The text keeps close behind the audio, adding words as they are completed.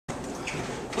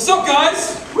What's up,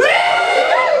 guys? Woo!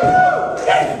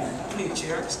 I need a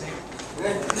chair, I can stand.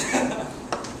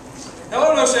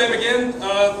 Hello, No Shame again.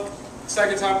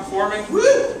 Second time performing. Woo!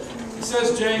 It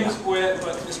says James Boyett,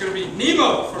 but it's going to be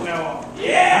Nemo from now on.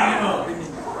 Yeah! Nemo. You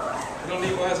know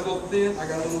Nemo has a little thin? I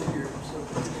got a little here.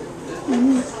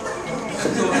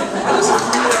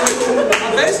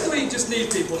 I basically just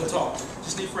need people to talk.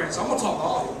 Just need friends. I'm going to talk to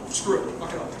all of you. Screw it.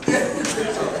 Fuck it up.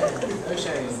 No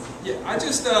shame. Yeah,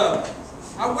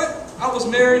 I was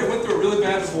married, I went through a really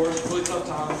bad divorce, really tough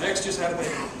time. Ex just had a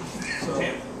baby. So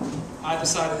I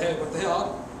decided, hey, what the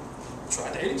hell, I'll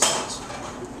try dating sites.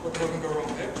 What the hell can go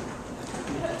wrong there?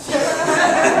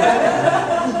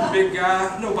 Big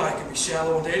guy, nobody can be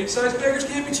shallow on dating sites. Beggars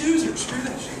can't be choosers. Screw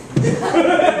that shit.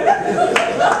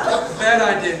 Bad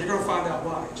idea. You're going to find out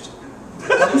why. Just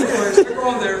anyways, I go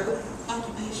on there.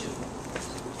 Occupation.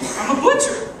 I'm a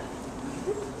butcher.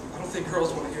 I don't think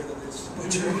girls want to hear that it's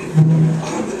butcher on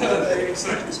the dating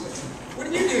sites. What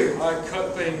do you do? I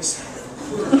cut things.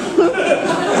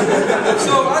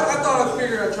 So I thought I'd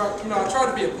figure I tried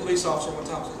to be a police officer one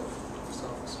time.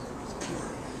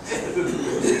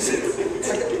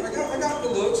 I got the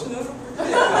looks, you know.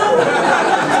 And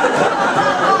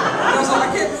I was like,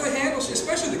 I can't really handle shit,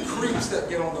 especially the creeps that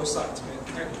get on those sites, man.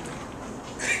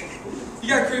 You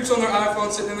got creeps on their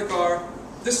iPhone sitting in the car.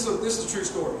 This is a true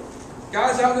story.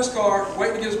 Guy's out in his car,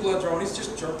 waiting to get his blood drawn. He's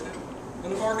just jerking it in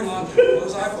the parking lot with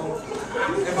his iPhone.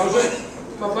 And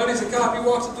my buddy's a cop. He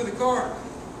walks up to the car.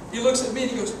 He looks at me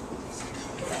and he goes,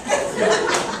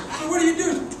 "What are you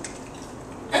doing?"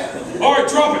 "All right,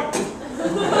 drop it."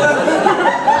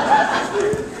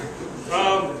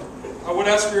 I would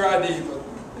ask for your ID, but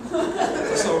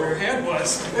that's not where your hand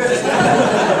was.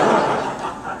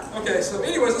 Okay, so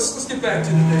anyways, let's get back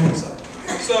to the dating site.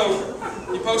 So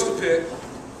you post a pic.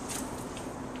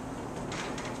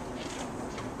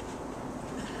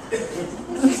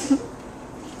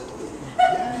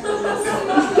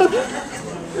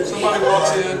 Somebody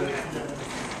walks in.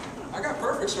 I got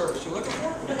perfect service. You looking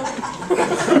for it?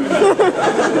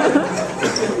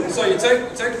 So you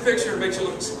take the picture and make sure it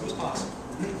looks as good as possible.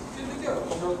 Good to go.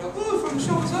 Girls go, "Ooh, from the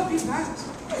shoulders up, he's nice."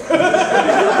 So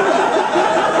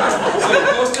you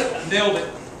post it, nailed it.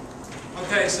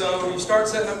 Okay, so you start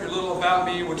setting up your little about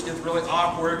me, which gets really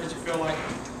awkward because you feel like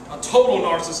a total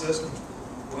narcissist.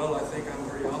 Well, I think I'm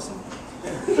pretty awesome. I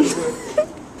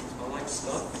like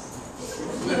stuff.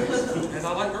 And I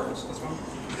like girls. That's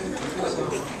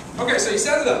why. Okay, so you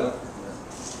set it up.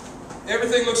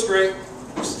 Everything looks great.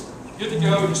 Good to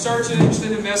go. You're searching, you're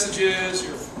sending messages,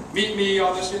 you're meet me,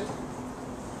 all this shit.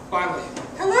 Finally,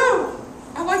 "Hello,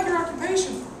 I like your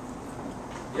occupation."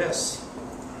 "Yes."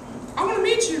 "I want to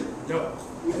meet you." "No."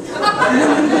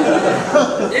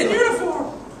 "In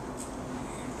uniform."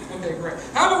 Okay, great.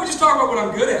 "How about we just talk about what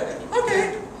I'm good at?"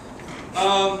 "Okay."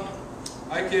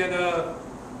 I can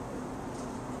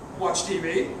watch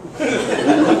TV.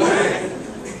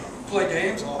 Play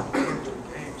games. Oh,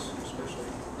 games, especially.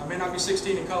 I may not be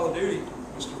 16 in Call of Duty,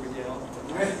 Mr. Miguel.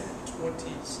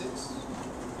 26.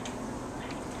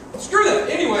 Screw that.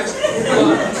 Anyways,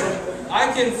 I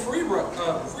can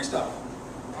freestyle.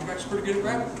 I'm actually pretty good at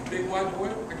rapping. Big white boy,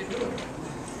 I can do it.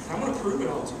 I'm going to prove it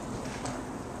all to you.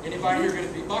 Anybody here good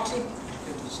at beatboxing?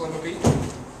 Can slam a beat?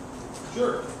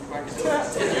 Sure. Anybody can do it.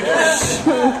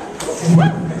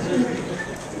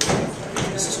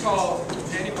 This is called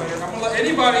Any Winner. I'm going to let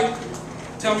anybody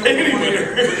tell me what you want to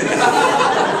hear.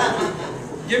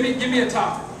 Give me a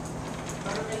topic.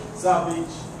 South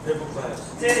Beach, nipple class.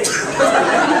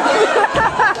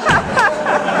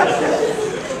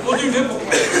 We'll do nipple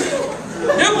clamps.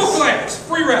 Nipple clamps.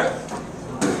 Free rap.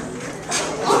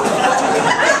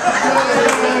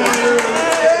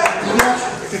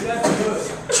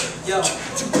 Yo.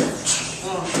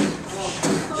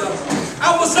 I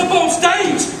was up on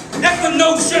stage at the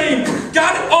No Shame.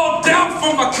 Got it all down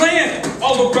for my clan.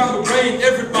 All around the rain,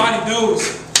 everybody knows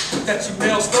that you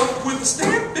nail stuff with the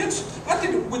stamp, bitch. I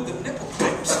did it with the nipple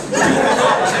clamps.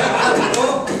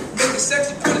 Make it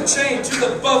sexy, put a chain to the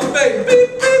buffet. Beep,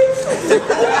 beep.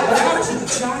 Out to the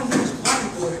Chinese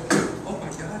white boy. Oh my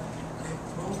God. Hey,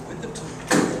 roll with the two.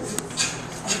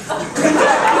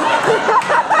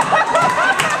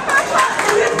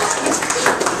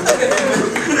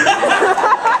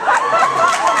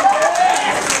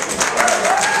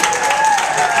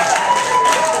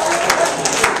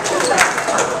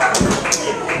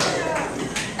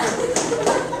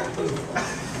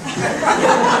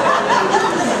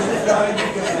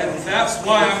 That's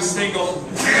why I'm single.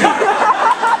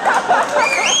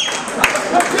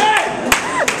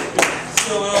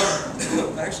 So,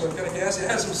 actually, I'm kind of gassy. I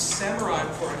had some samurai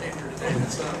before I came here today.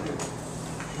 That's good.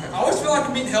 I always feel like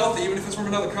I'm eating healthy, even if it's from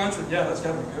another country, yeah, that's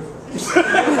got to be good for me.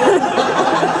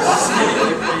 Skinny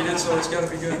people eat it, so it's got to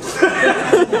be good.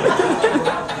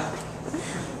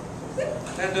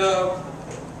 And,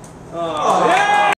 Oh, yeah.